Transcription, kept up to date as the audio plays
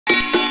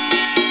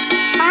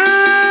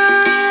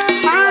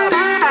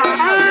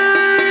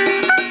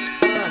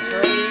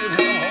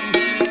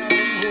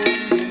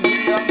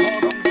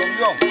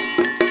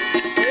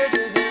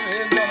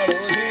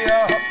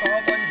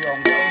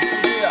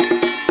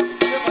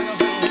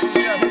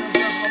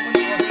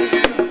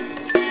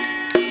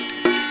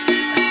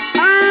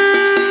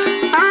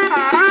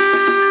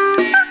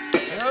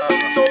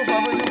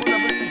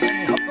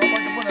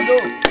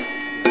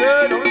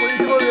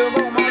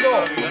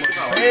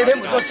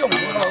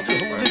老子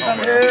夫妻三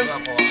兄，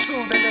树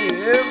德的营，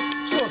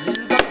硕成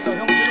刚小兄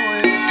之位。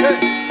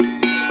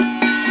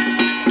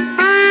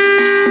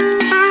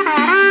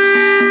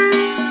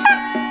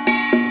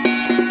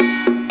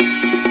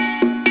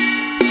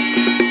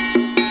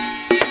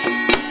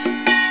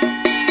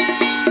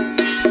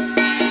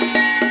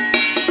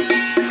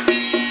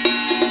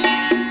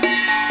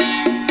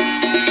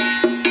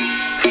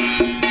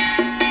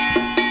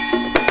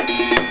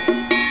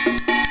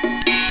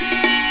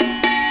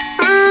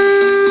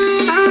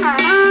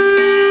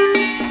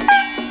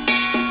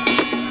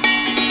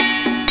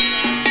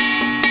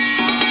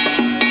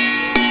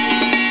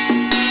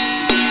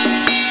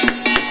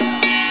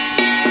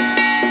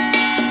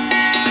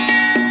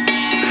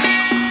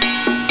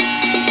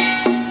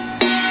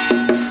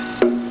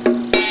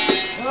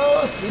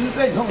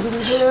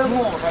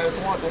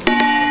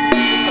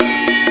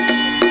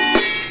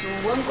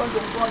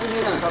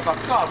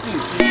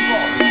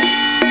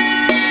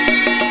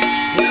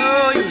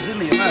又是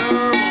你们。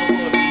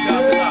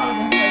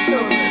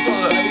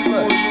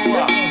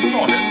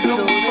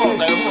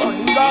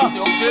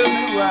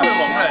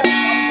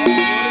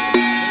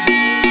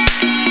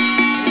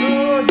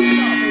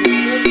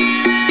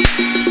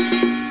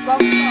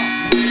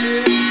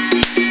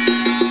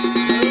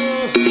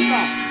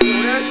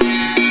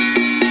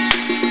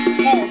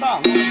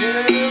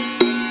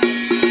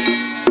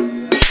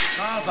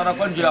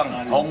官将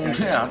红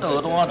请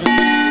得端正。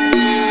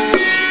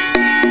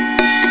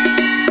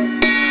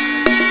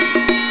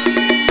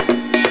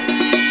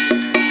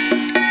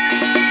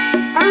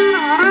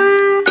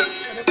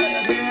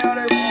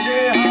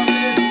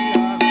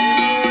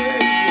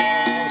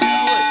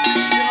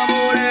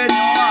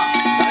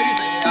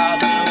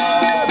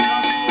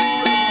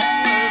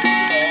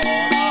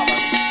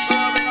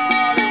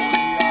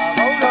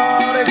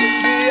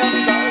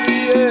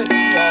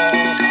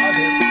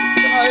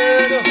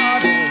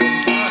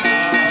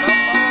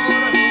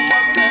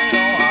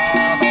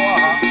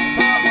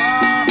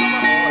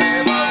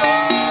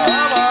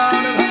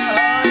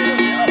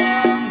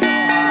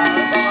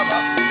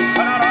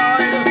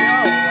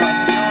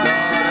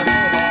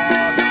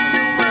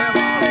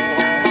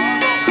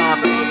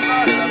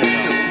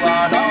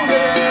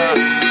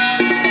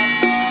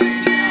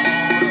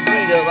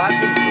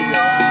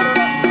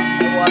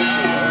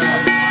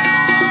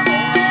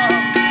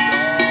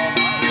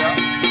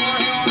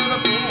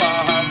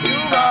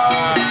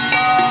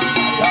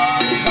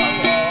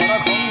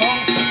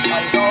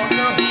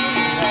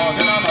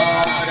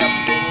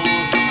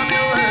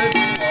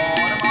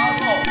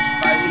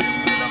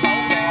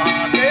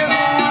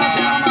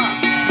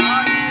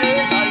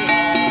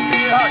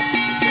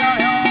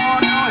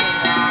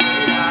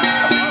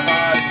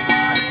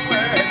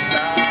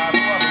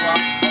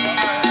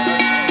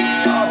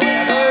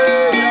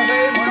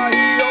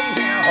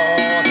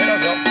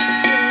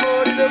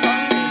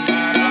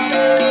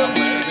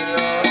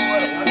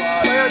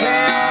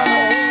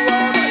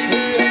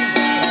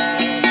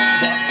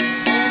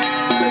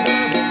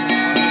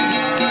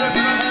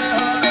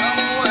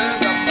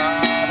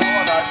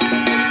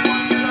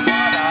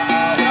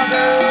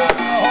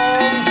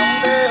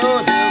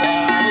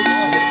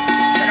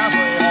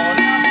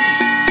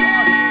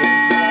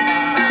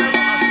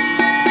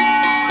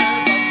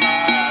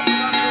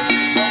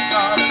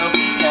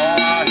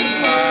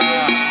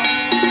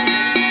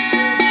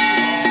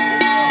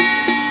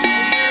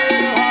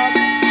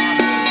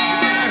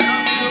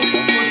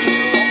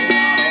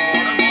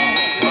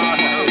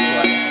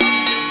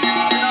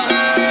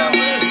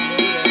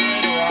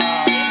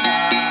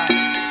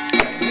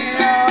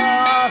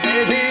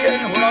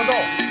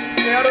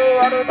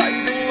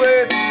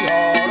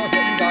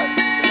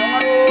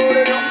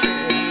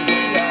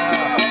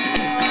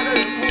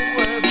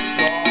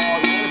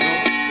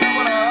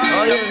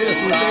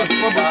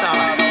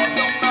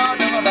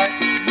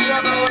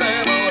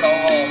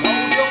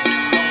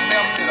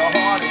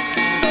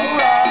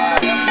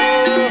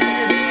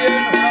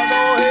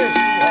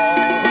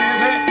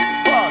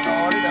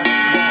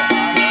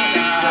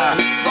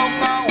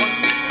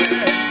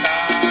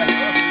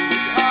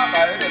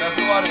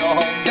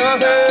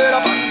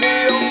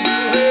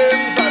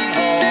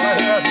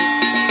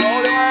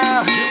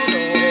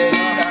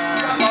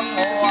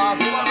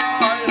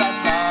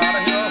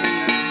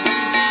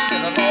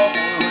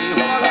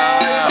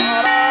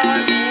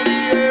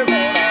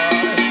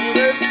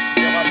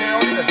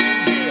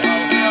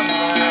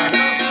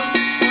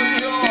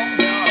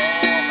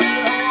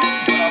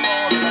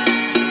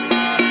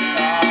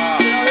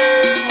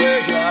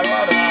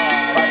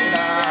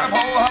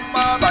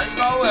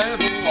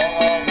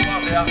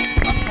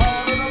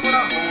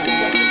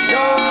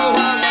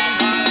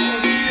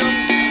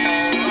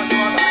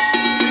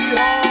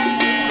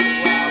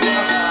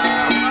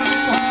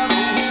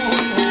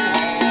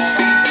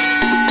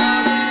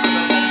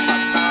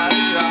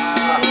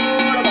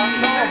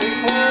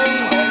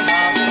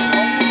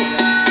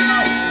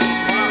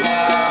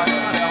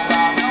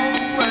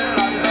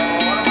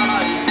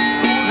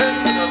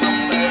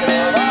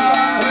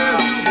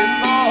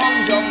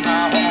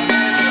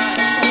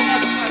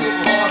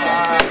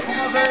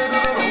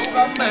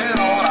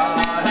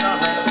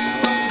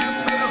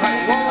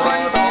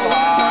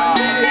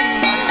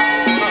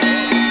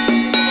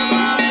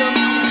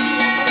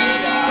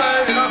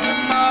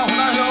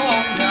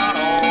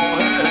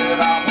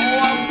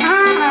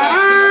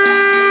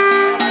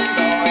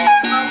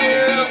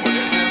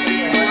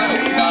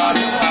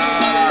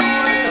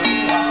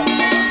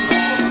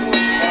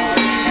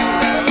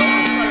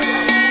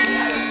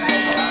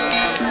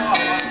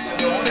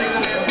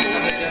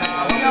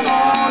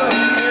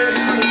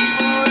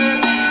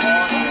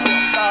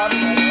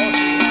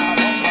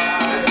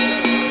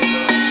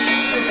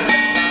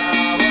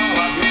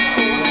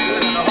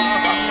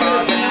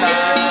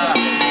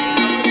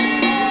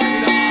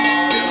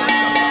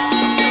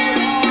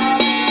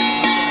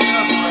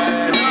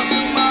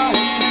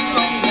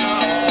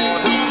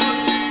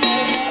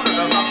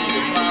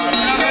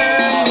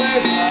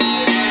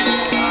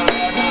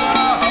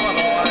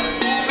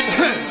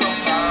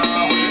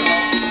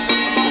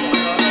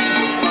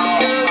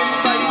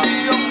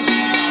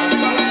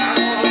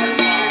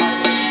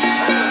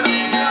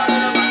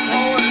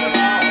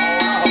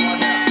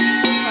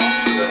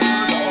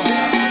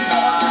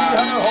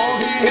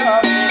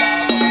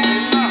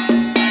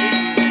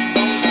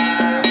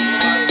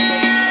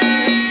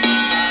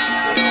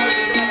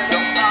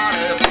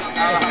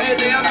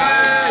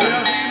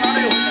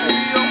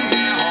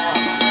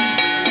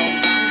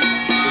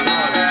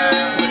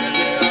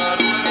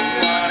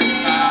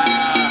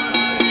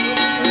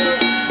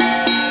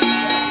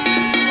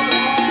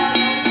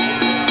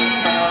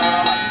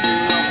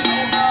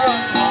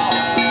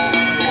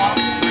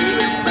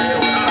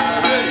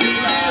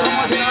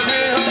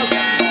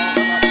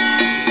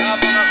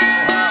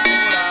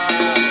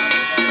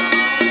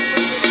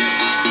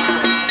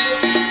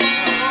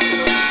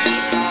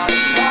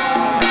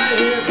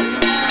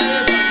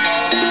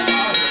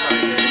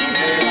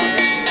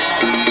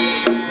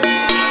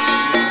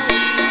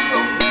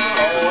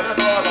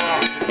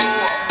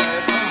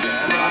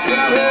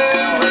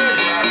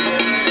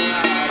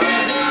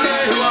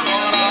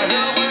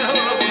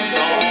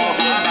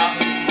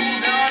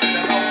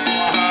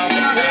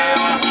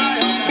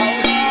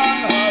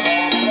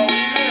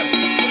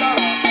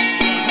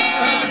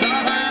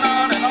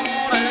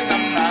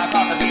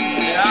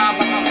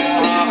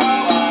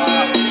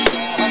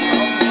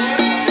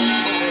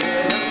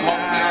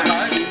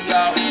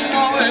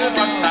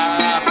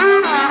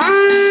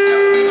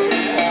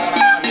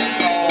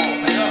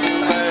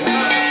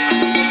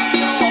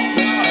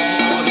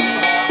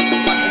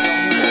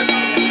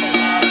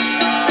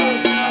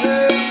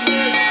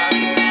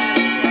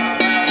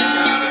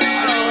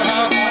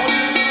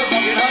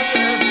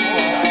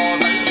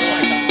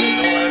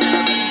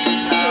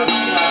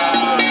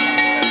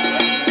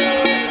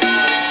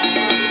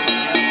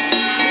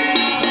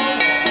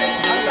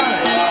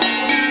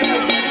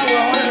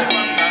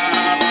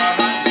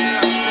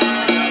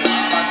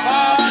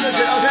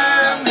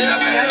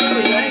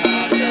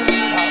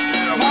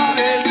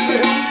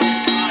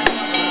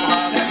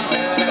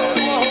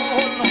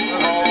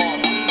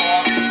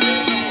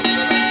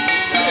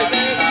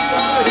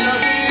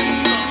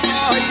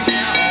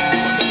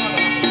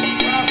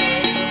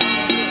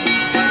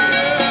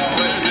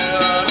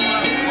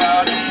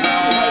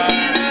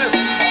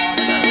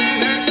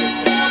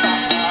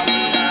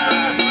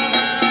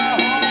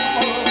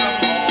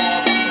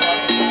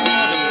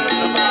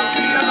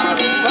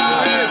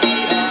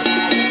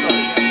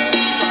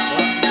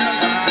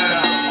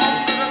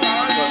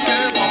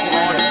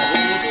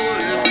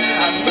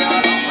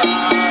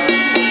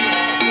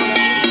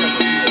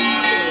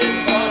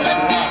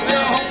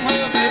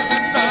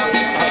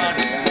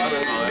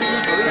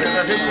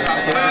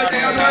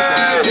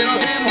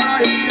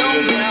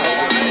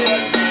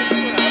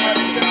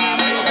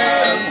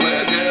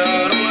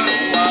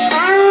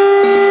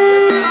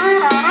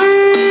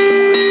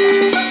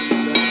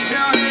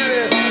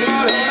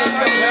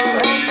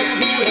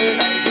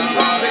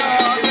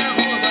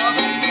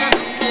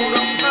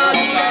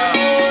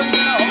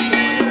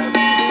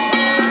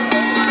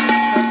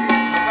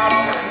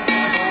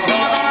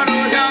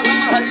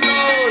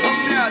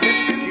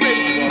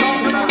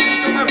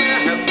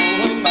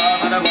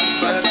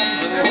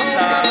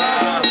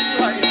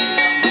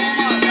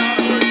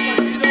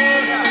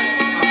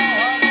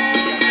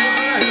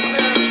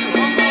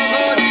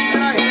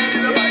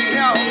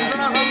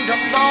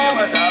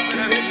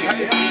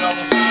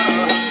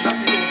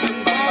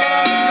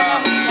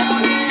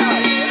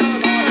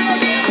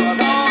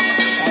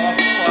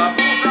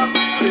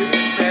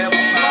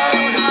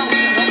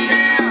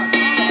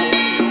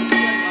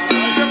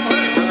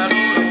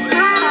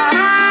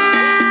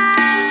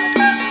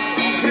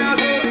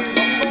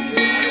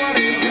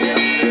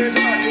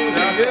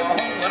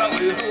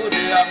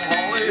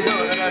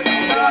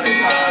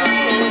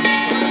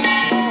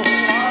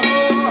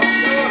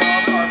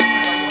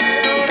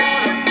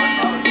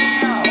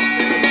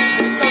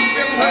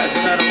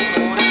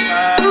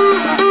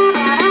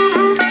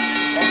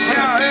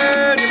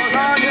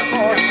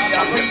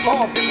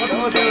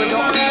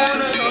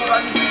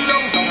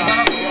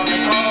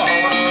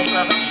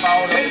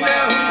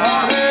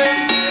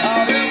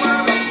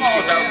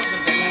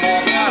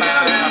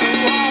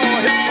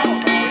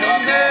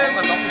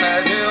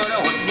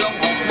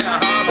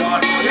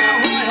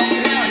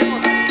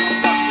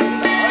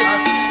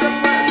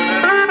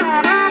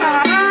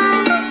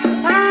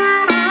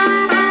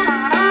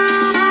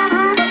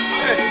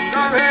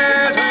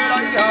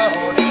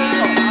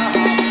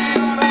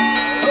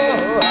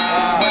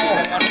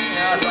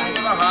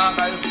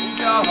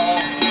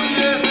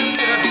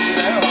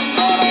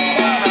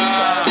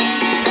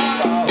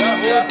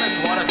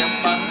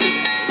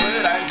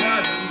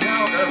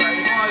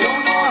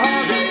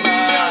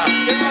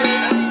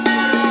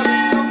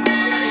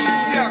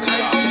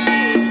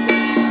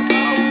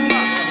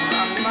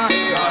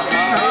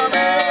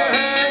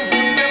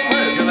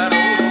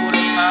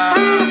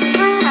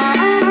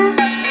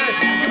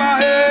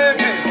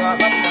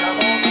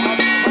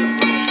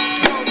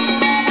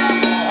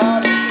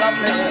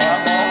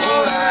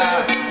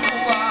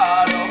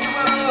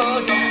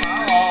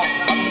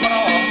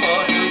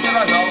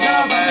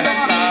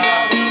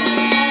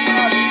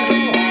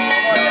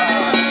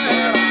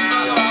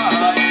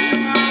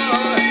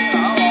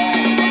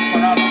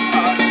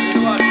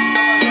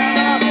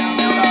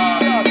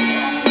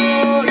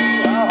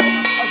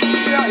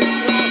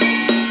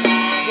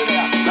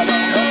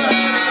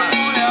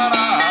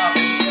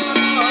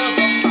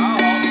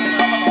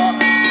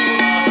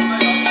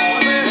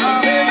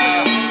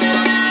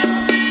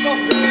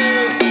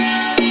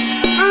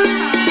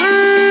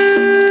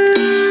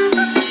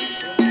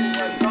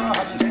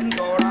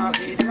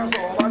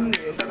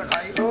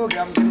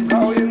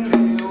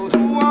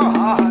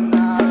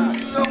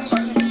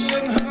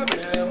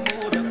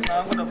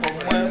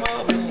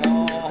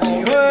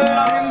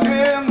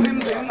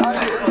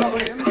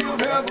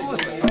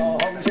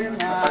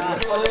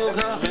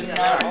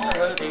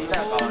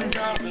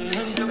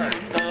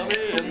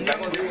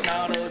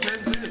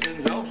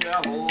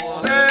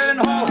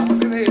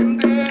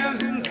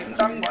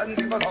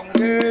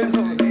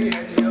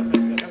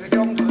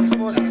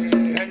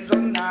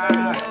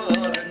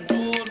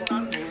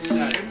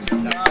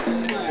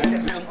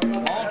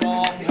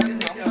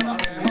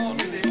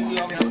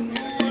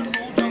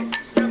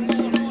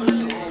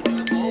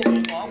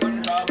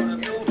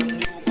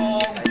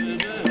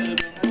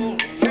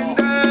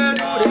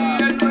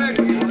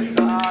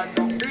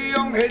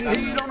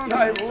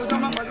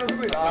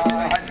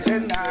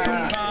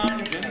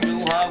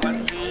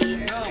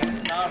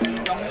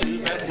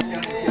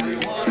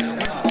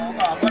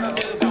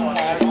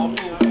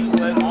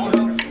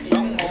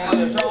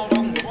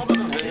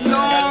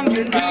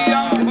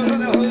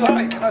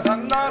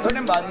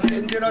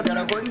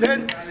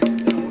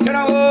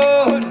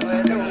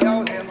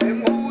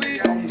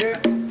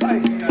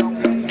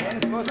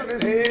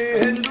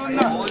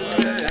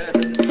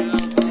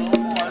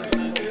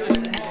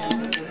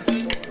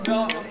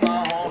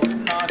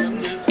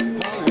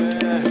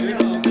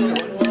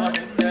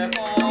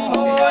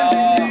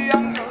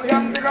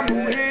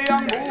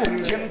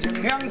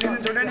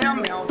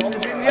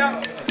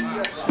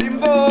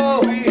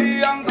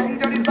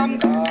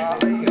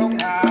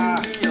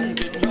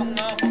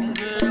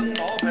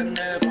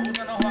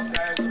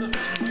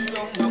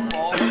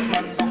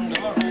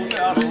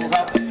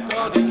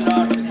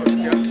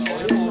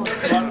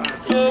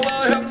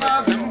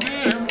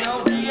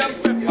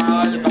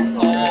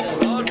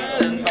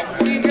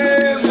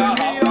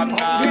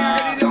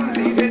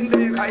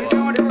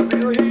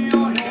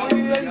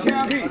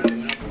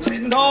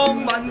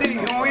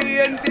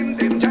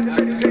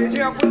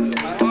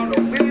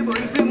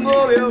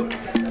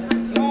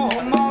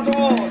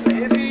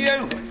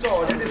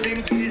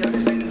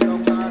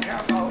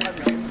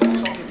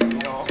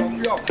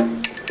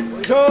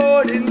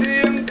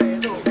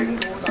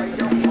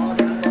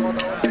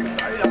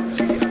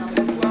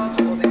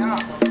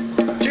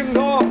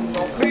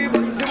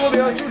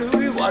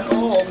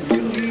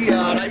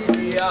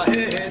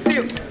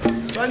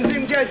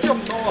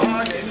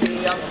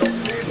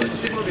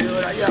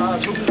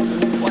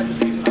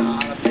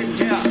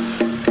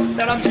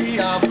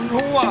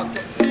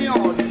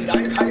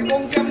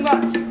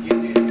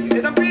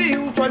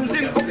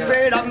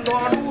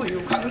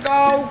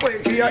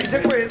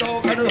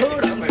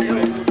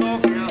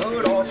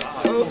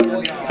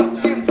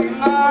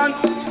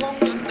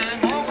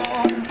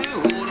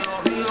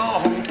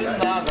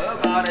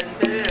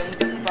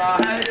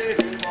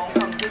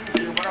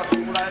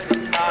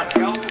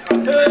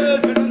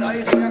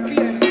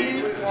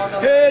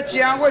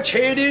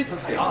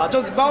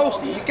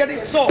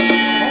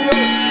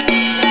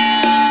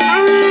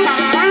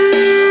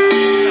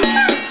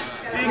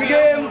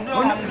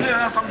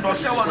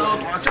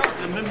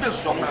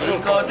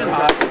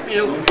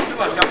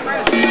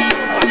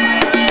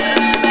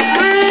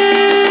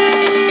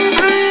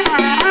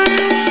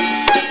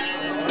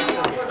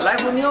来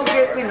分享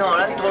这边吼，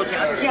咱土城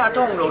正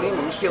统龙林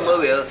门圣母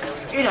庙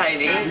1下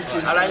年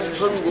咱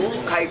春牛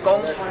开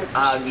工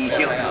仪式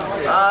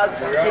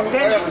今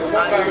天因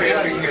为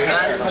咱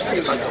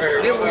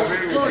刘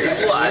主任委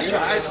员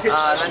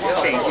咱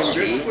地心皮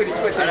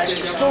咱主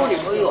任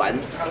委员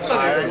咱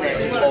的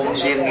王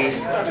玲仪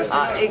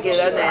以及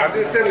咱的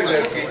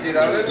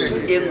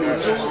英语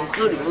主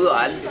任委员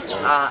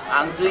洪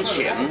水晴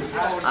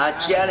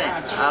遮呢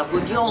分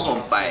享奉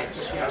拜，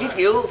祈求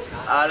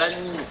咱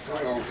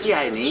1下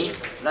年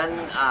咱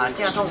正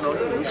统龙林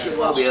门圣母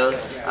庙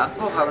各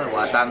项的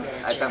活动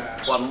会当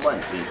圆满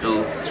顺遂，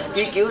祈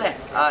求呢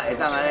会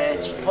当安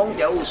尼风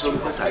调雨顺，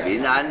国泰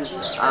民安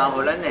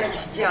互咱的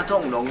正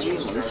统龙林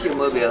门圣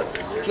母庙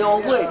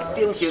香火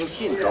鼎盛，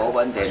信徒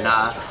满天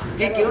下，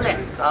祈求呢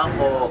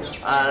互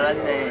咱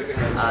的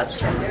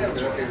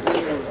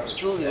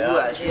主任委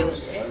员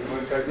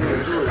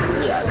主任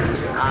委员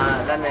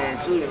咱的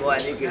主任委员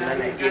以及咱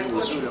的英语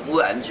主任委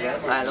员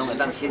拢会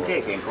当身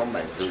体健康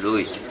万事如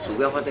意，事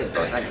业发展大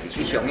产是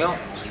去上香，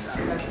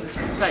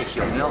再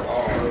上香，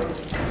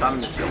三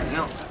上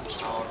香。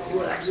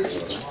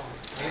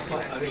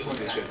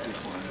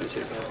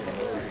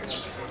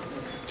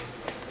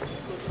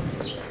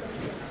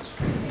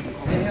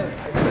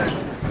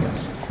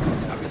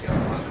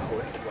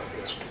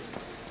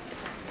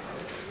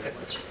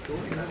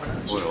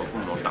我有不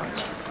能打。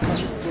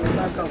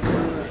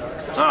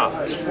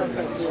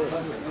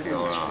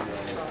有啦。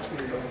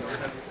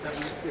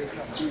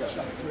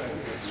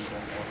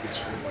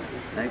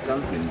来讲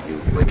饮酒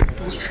会，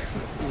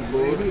无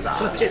你吧？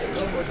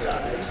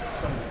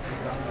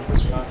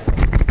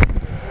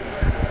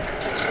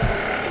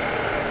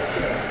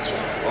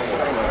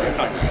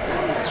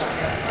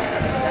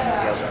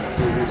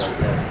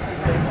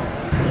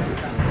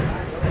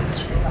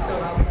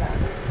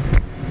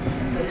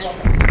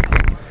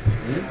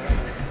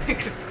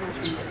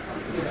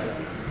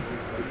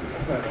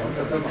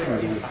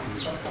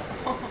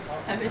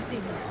还没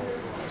定。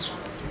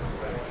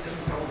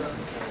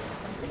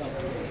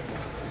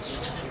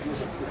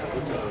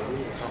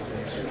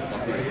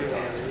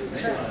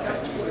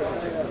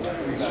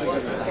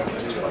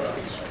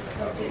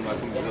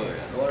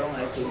我拢来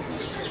做。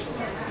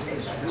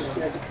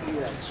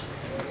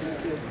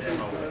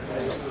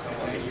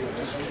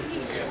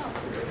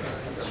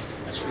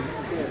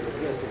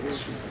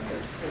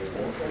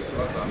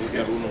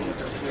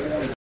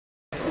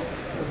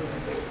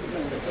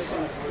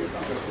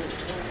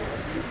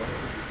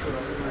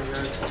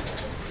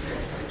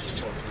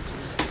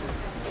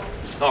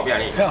那我不要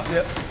你。好，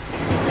对。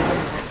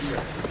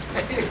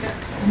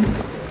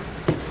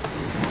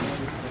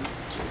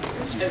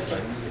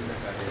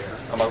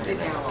阿妈这边。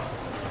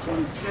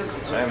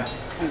来嘛。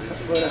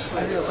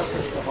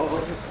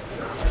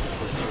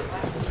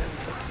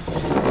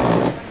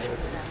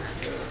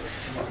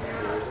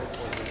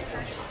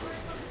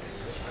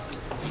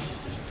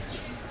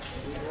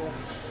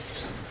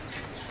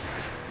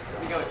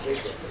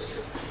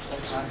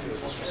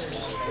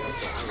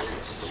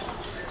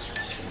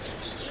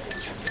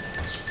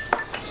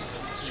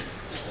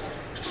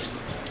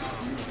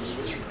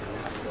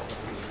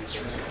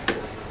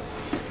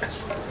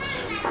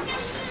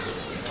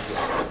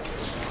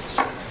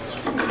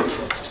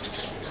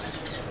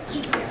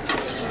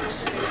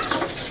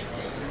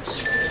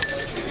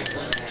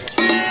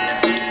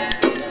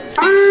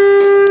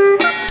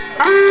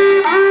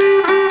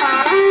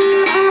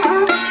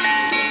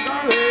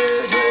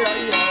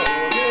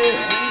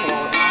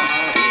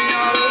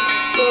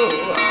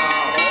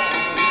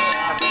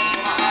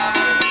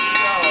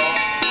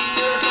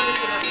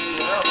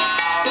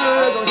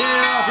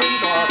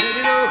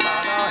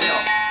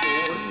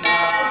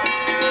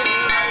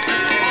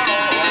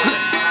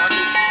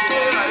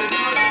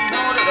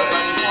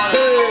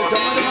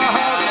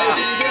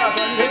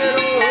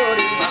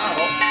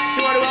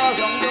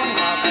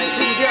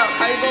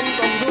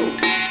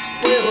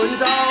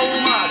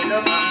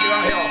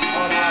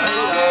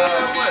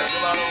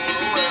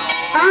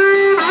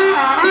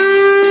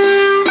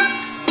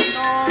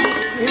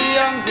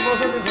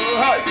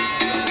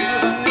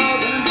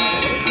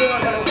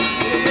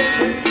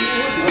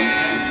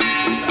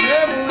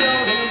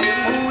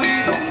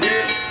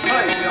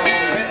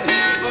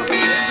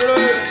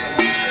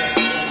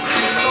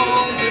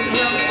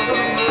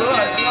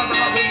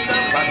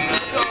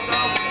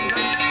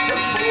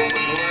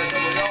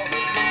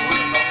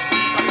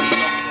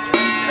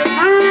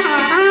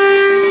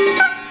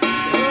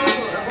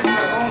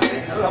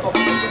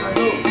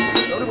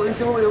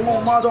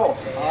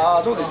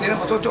做是先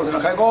不做就来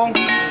开工，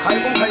开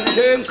工开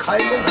天，开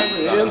工开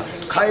年，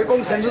开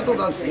工生日做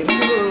段时间做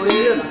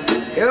年，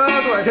对啊，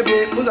做来特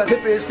别，本来特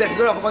别生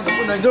日啦，不管就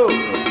本来做，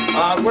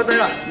我知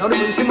啦，老你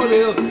问什么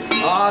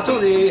了？做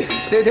是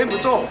先天不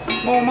做，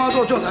我妈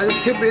做就来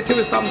特别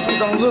三出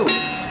三入，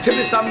特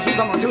别三出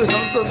三入，特别三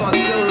做段时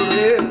间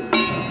年，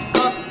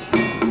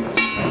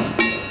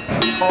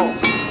好，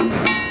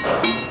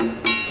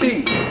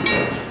地，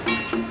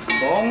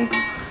红，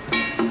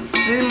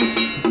心，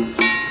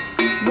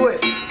尾。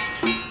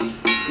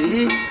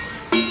一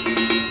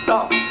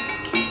到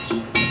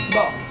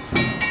六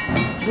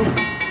六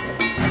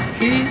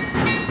七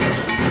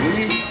二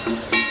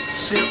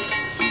十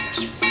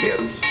六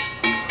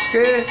加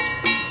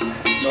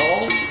六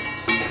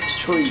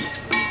吹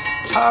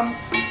参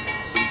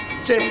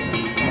正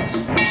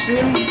心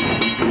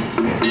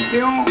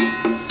张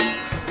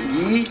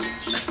仪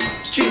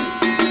进。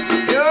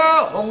哟，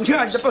红请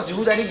这不是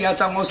负责你行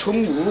站我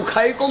春武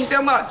开工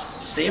点啊，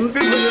神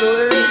兵去。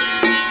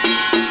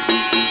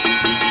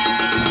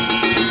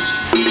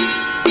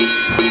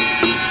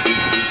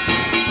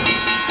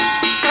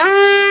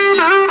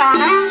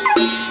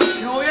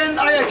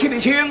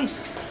清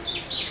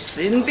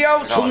神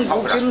雕春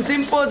武金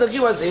身保证计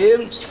划成，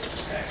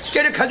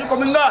今日开出国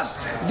民党，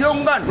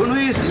两岸纷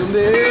飞寿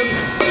命。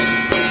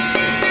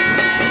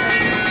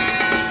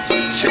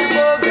七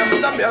宝店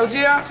三表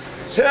姐，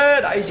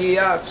来一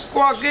啊！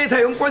挂鸡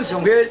太阳馆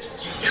上去，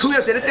厝也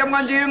是咧点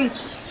眼睛，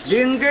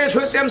人家出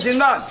点心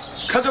眼，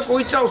开出各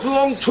位教师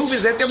讲，厝边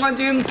是点眼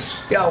睛，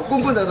调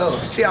滚滚在度，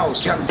调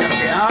强强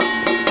行，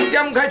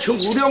点开春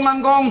武两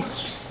眼光，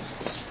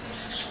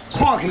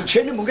看起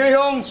千里无家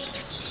乡。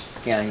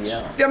点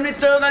你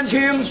左眼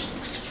青，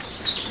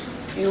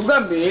右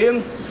眼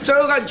明，左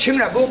眼青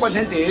来无关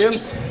天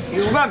顶，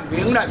右眼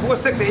明来无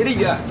识地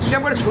理啊！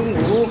点我春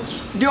武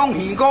两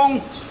耳光，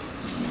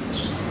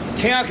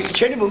听起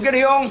千里无家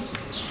乡。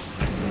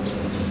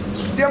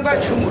点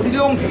解春武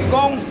两耳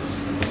光？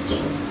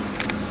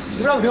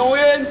石头香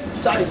烟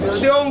在庙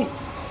中，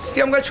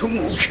点解春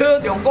武敲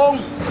重光？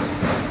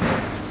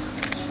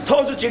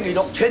吐出正义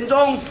6000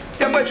宗，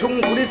点解春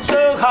武你左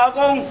骹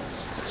光？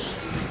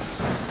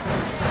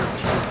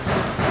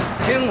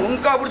天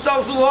文教不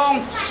赵树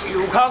峰，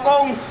右骹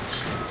讲；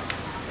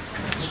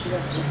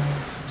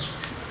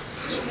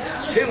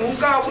天文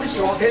教不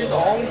上天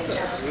堂，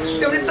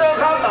点你左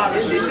骹大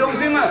天地中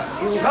心啊，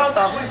右骹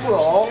大鬼鬼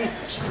王，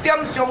点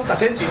上大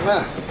天庭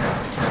啊，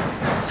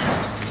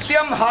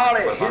点下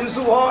咧新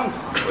书风，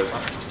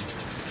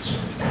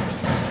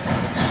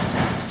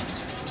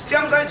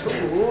点开春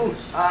雨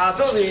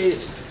做是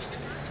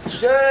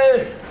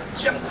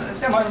点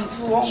下新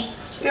书风，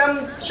点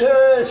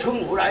春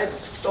雨来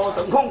多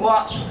长空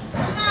话，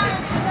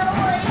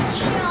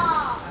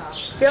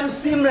点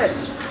心咧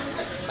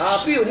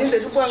比如恁得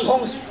做半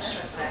空。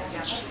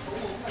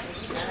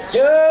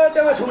 点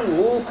个春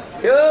雨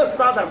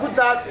，30骨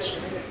扎，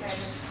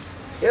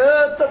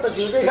这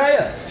就最开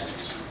啊！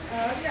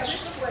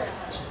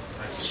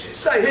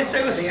再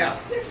这个声，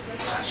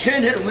迄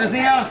两个声，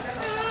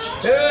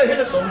迄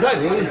个动态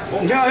片，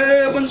况且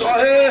阮大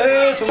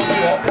春雨，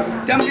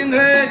点睛石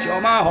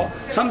马虎，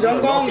三上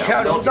公骑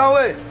龙走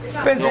的，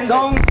变神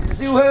通，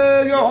手玉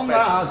风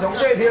上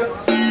地跳，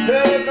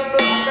刚落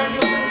行间叫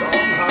神童，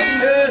下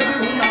边手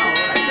风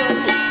来做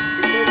主，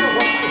一个做法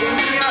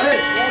天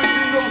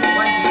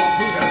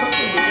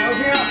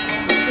命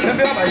天表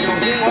来上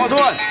新花转，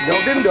六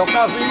点六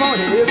加水毛线，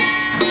一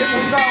分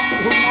到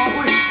分毛鬼，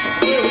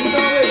一分到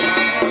尾下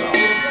毛头。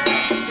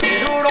地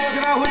路路什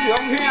么分享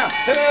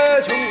兄，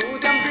春雨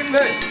点兵器，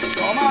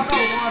大马到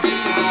大田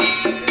啊，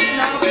那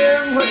边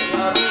会啊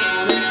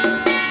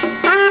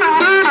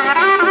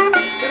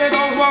这个都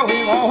说会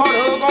我发了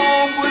功，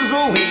本书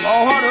会我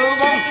发了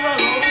功，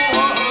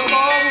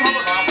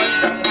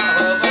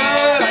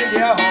来听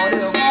好了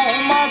我红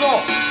马座，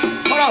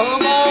发了好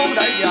功来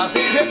听西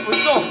铁分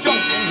组将。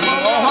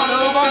 我发了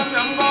光，阳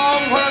光，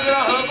我这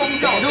河公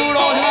叫，路路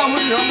什么分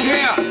享听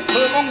啊，河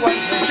公完成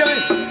下面，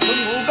春雨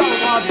到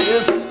大田。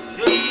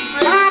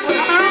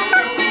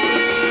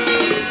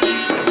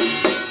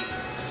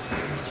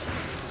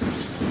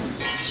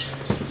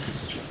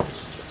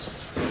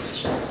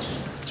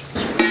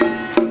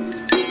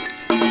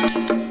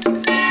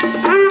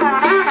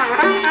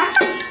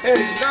哎，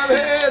那边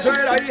吹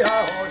来下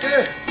雨节，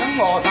等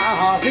我三下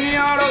声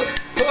了，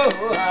好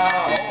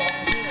好。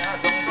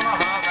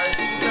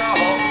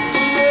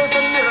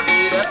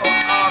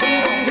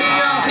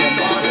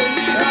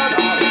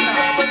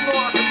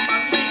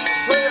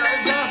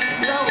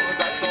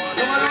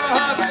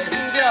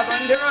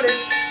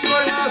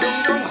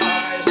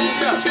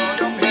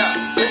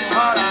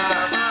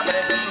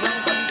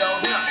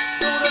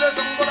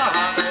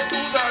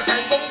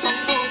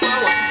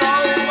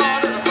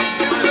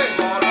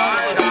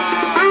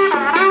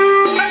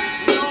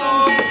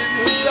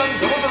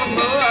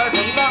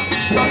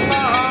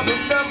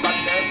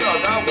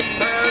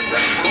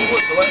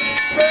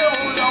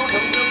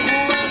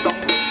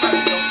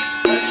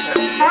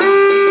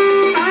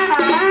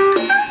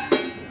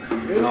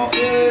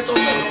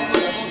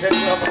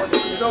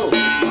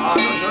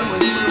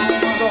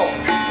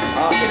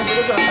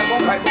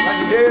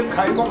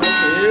 开工很平，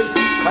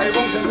开工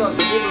成个什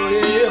么不灵？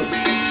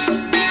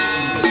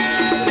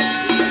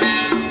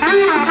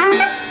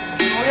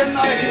我原来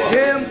以前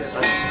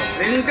神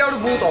雕的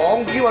古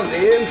董几万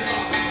人，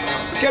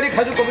叫你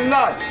开出国民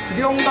党，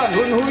两弹纷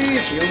飞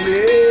成名。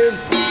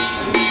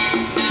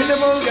现在无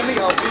讲你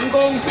搞成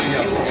功，手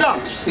掌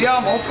沙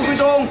漠不归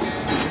宗，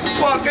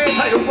挂街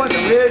太阳观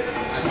上面，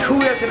厝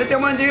也一个点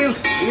眼睛，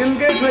迎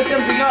街吹点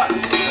心啊，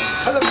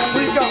还个光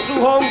辉叫书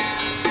风。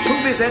 出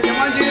比神点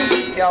眼睛，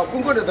调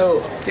滚滚的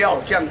头，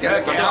调降降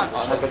的行。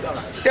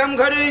点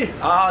开你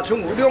春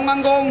雨两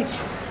眼光，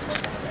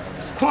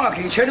看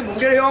起千里门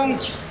吉香。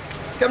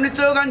点你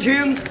左眼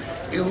青，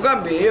右眼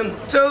明，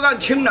左眼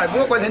青来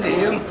不关天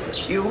庭，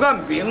右眼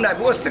明来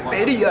不识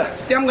地理啊。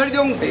点开你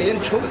两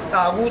神出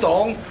古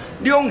董，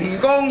两耳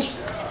光，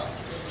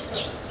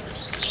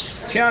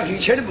听起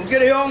千里门吉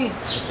香。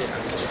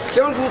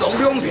点古董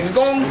两耳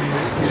光，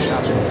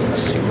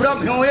受รั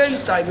บ香烟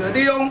在庙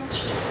地方。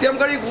 点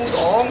解你古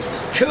董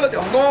敲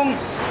重工，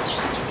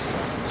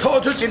吐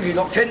出精气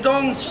6000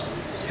种，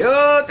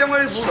点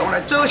解你古董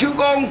来做手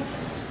工？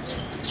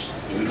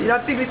而家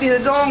滴滴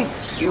种，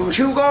右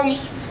手工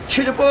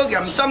，70宝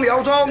剑斩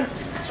腰装，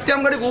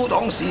点解你古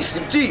董是10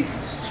指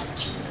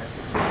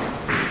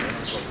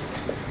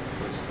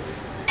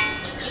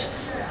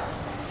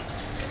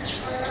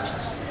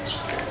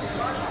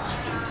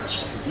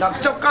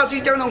？60教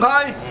指张龙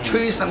开，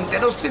吹算得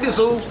到这个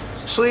数。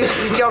 随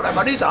时招来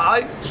万里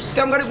财，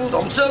点解你古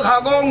董左卡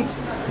工？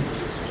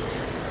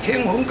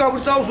天魂到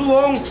你走书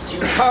风，右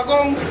卡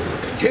工，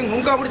天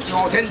魂到你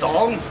上天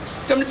堂。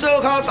点你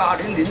左卡大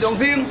人人中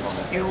心，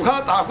右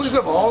卡大鬼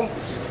国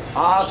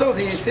王。所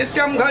以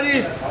点开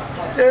你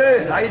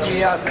来者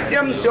啊，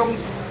点上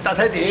大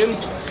太平，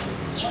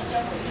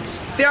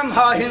点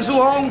下新书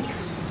风。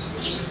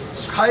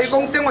开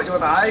工点我就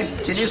台，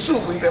一日四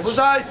跪白不使，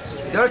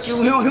然后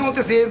求香香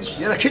得胜，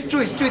然后乞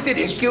水水得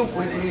灵，求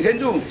跪跪天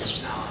主。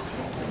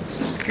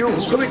 求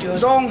父可以着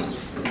装，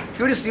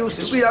求你寿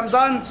寿比南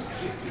山，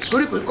求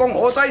你跪江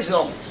河宰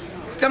相，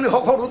点你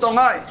福福如东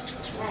海，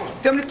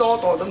点你多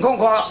多长空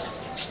阔，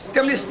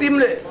点你心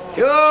咧，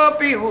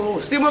比如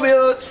心个庙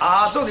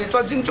做是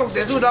专心种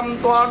地主南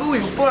大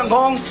旅游保安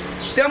康，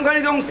点开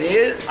你种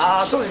时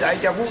做是来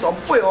只古董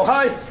八号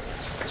开，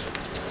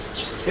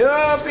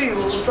比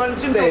如专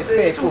心种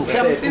地主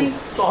签订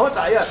大好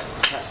财啊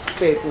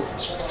，8步。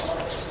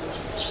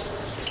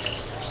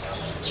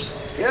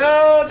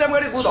哟，点个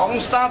你古董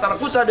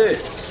390的，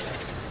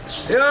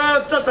哟，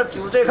早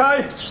就这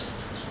开，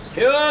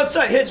哟，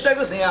再现再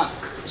个啥？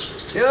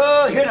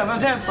哟，现两个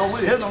啥？多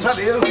位现弄太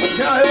平，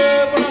听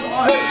嘿，不能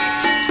大嘿，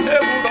嘿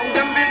古董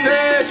点兵嘿，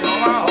小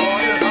马好，哟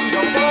三上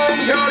风，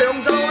漂亮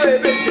走嘿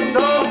变成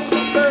通，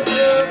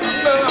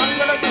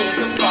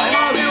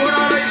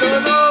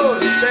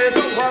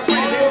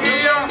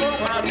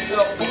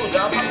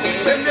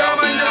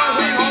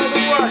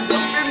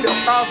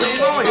大水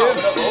高兴，我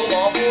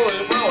不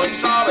分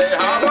大北下，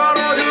我路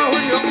上分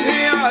享听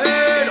嘿，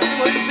龙门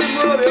新好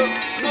庙，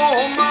我红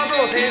马祖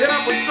提车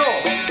分组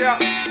红车，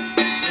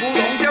古董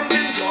点兵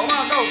小马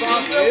到大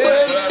街。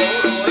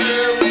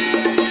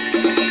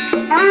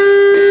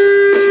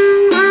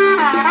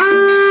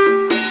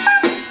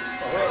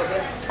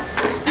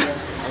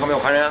我没有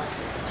看见。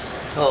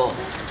哦。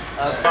哎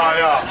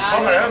呀，我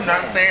们唔能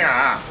听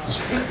啊。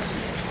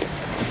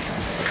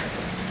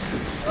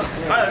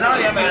哪里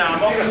没啦？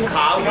我不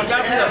跑，我家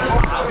不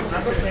跑。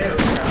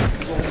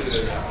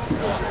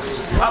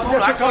啊，不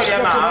来可以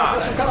嘛？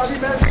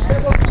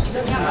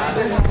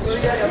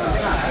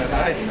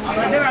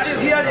这个你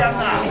听点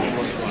啦。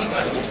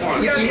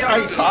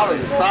哎，杀了，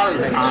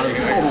啊！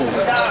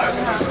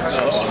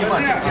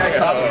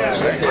杀了，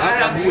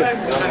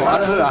完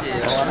了啊！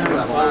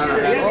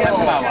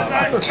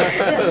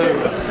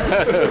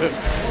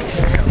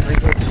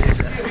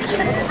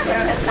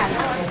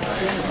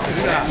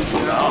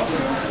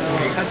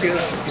你看这个，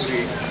就是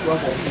我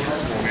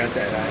们再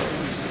来。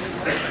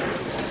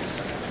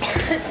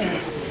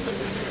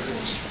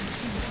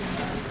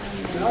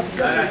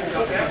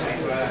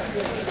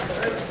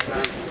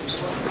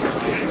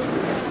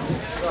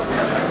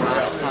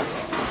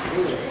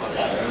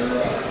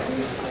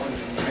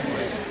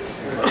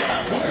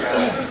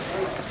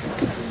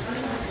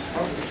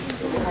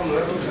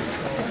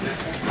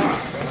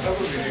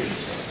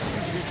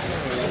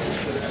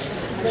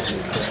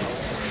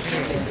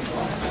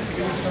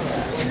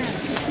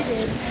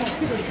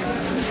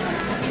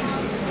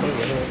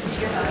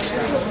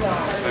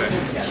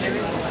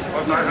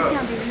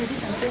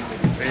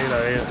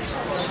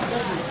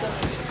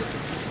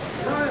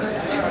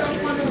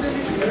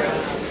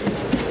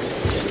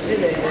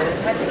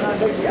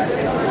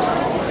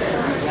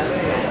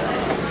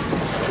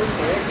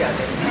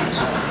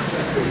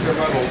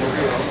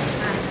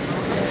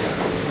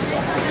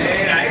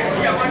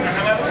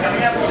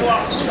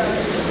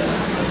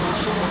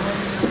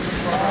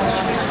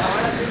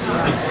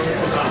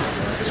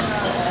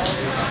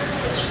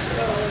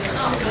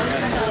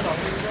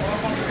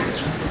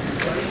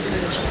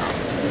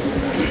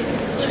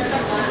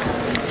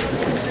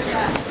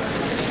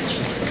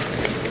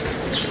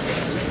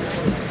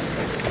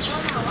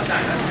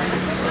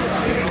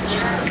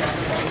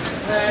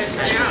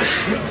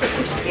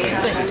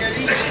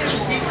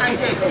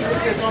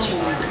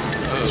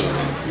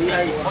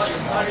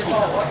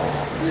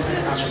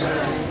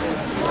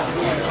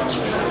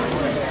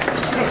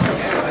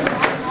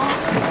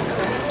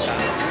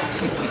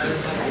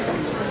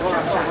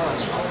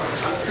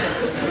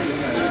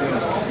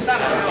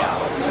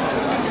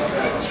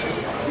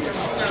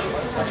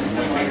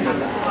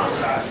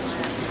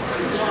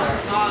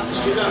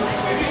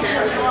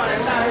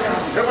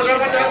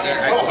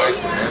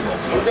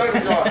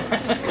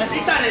你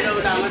带来就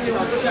当我就不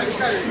要你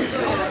带。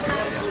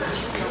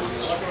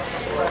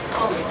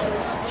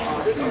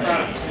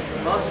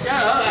加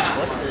油啦！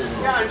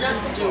加人家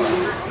就。